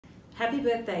Happy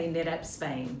birthday, NetApp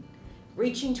Spain.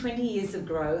 Reaching 20 years of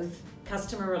growth,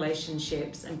 customer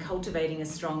relationships, and cultivating a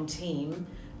strong team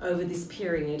over this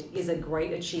period is a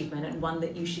great achievement and one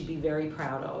that you should be very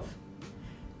proud of.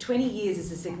 20 years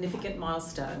is a significant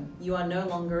milestone. You are no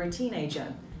longer a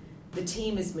teenager. The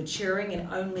team is maturing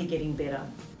and only getting better.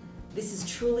 This is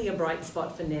truly a bright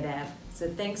spot for NetApp, so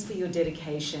thanks for your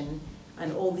dedication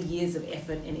and all the years of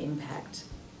effort and impact.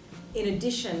 In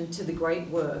addition to the great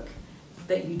work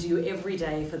that you do every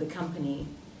day for the company,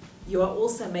 you are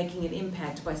also making an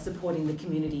impact by supporting the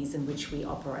communities in which we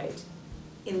operate.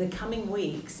 In the coming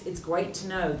weeks, it's great to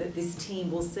know that this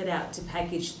team will set out to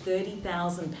package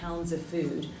 30,000 pounds of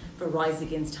food for Rise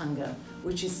Against Hunger,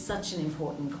 which is such an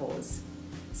important cause.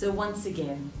 So once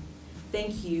again,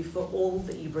 thank you for all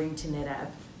that you bring to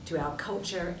NetApp, to our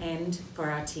culture and for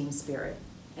our team spirit.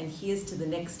 And here's to the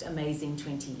next amazing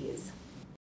 20 years.